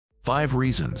5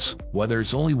 reasons why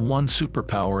there's only one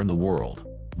superpower in the world.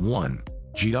 1.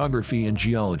 Geography and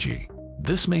geology.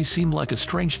 This may seem like a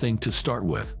strange thing to start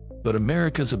with, but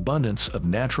America's abundance of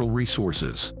natural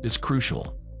resources is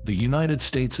crucial. The United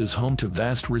States is home to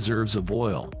vast reserves of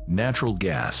oil, natural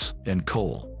gas, and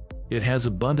coal. It has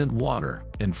abundant water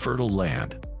and fertile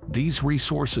land. These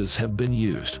resources have been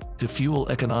used to fuel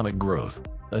economic growth.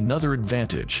 Another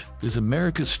advantage is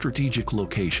America's strategic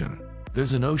location.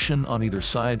 There's an ocean on either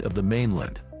side of the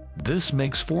mainland. This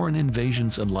makes foreign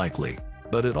invasions unlikely,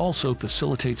 but it also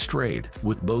facilitates trade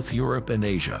with both Europe and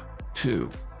Asia.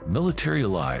 2. Military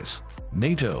allies.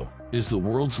 NATO is the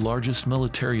world's largest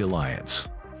military alliance,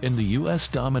 and the US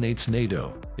dominates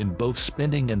NATO in both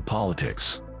spending and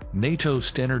politics. NATO's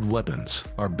standard weapons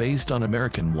are based on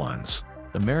American ones.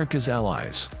 America's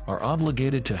allies are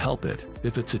obligated to help it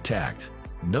if it's attacked.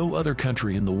 No other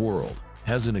country in the world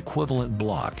has an equivalent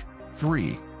bloc.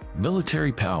 3.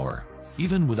 Military power.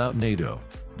 Even without NATO,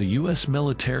 the US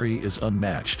military is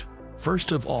unmatched.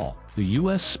 First of all, the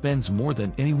US spends more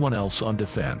than anyone else on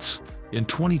defense. In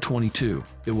 2022,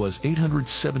 it was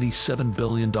 $877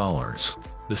 billion.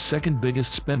 The second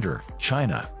biggest spender,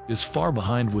 China, is far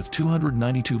behind with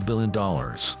 $292 billion.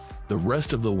 The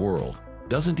rest of the world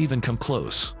doesn't even come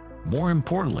close. More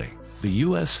importantly, the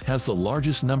US has the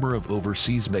largest number of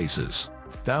overseas bases.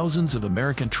 Thousands of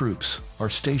American troops are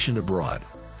stationed abroad.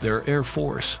 There are Air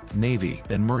Force, Navy,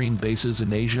 and Marine bases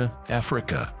in Asia,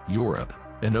 Africa, Europe,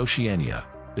 and Oceania.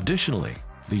 Additionally,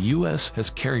 the US has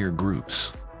carrier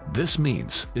groups. This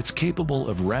means it's capable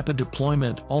of rapid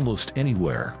deployment almost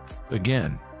anywhere.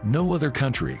 Again, no other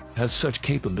country has such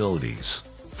capabilities.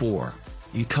 4.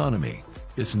 Economy.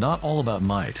 It's not all about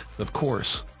might, of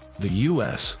course. The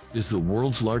US is the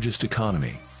world's largest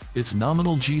economy. Its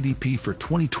nominal GDP for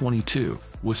 2022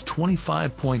 was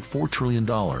 $25.4 trillion.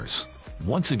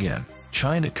 Once again,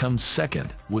 China comes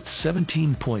second with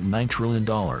 $17.9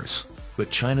 trillion.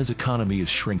 But China's economy is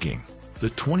shrinking.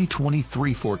 The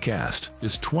 2023 forecast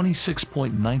is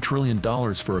 $26.9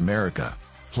 trillion for America,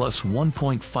 plus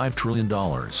 $1.5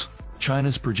 trillion.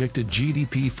 China's projected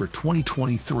GDP for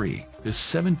 2023 is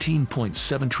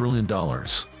 $17.7 trillion,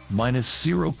 minus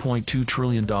 $0.2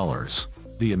 trillion.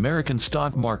 The American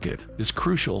stock market is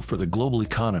crucial for the global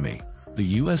economy. The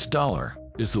US dollar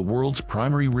is the world's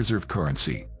primary reserve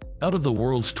currency. Out of the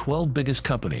world's 12 biggest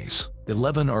companies,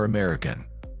 11 are American.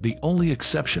 The only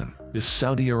exception is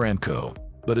Saudi Aramco,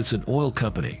 but it's an oil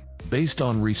company based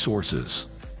on resources.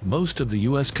 Most of the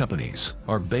US companies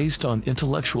are based on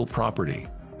intellectual property.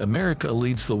 America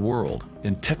leads the world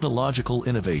in technological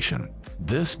innovation.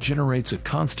 This generates a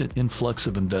constant influx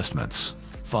of investments.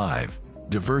 5.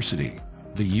 Diversity.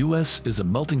 The US is a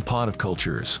melting pot of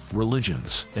cultures,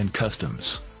 religions, and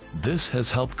customs. This has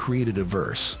helped create a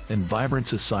diverse and vibrant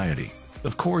society.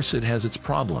 Of course, it has its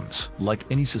problems, like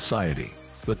any society.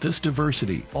 But this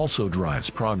diversity also drives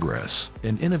progress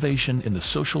and innovation in the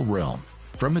social realm.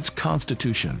 From its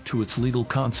constitution to its legal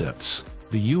concepts,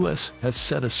 the US has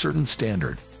set a certain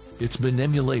standard. It's been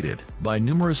emulated by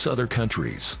numerous other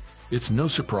countries. It's no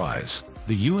surprise.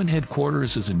 The UN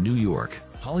headquarters is in New York.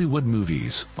 Hollywood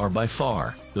movies are by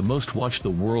far the most watched the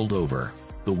world over.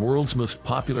 The world's most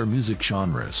popular music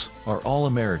genres are all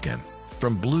American.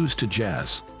 From blues to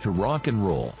jazz, to rock and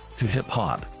roll, to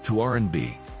hip-hop, to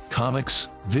R&B. Comics,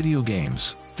 video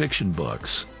games, fiction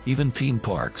books, even theme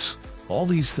parks. All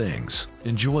these things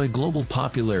enjoy global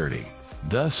popularity.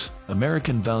 Thus,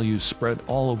 American values spread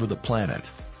all over the planet.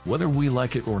 Whether we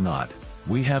like it or not,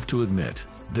 we have to admit,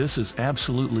 this is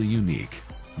absolutely unique.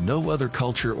 No other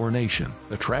culture or nation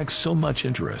attracts so much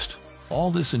interest. All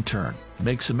this in turn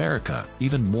makes America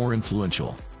even more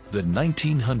influential. The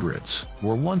 1900s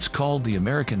were once called the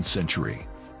American century.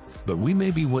 But we may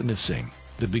be witnessing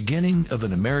the beginning of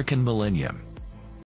an American millennium.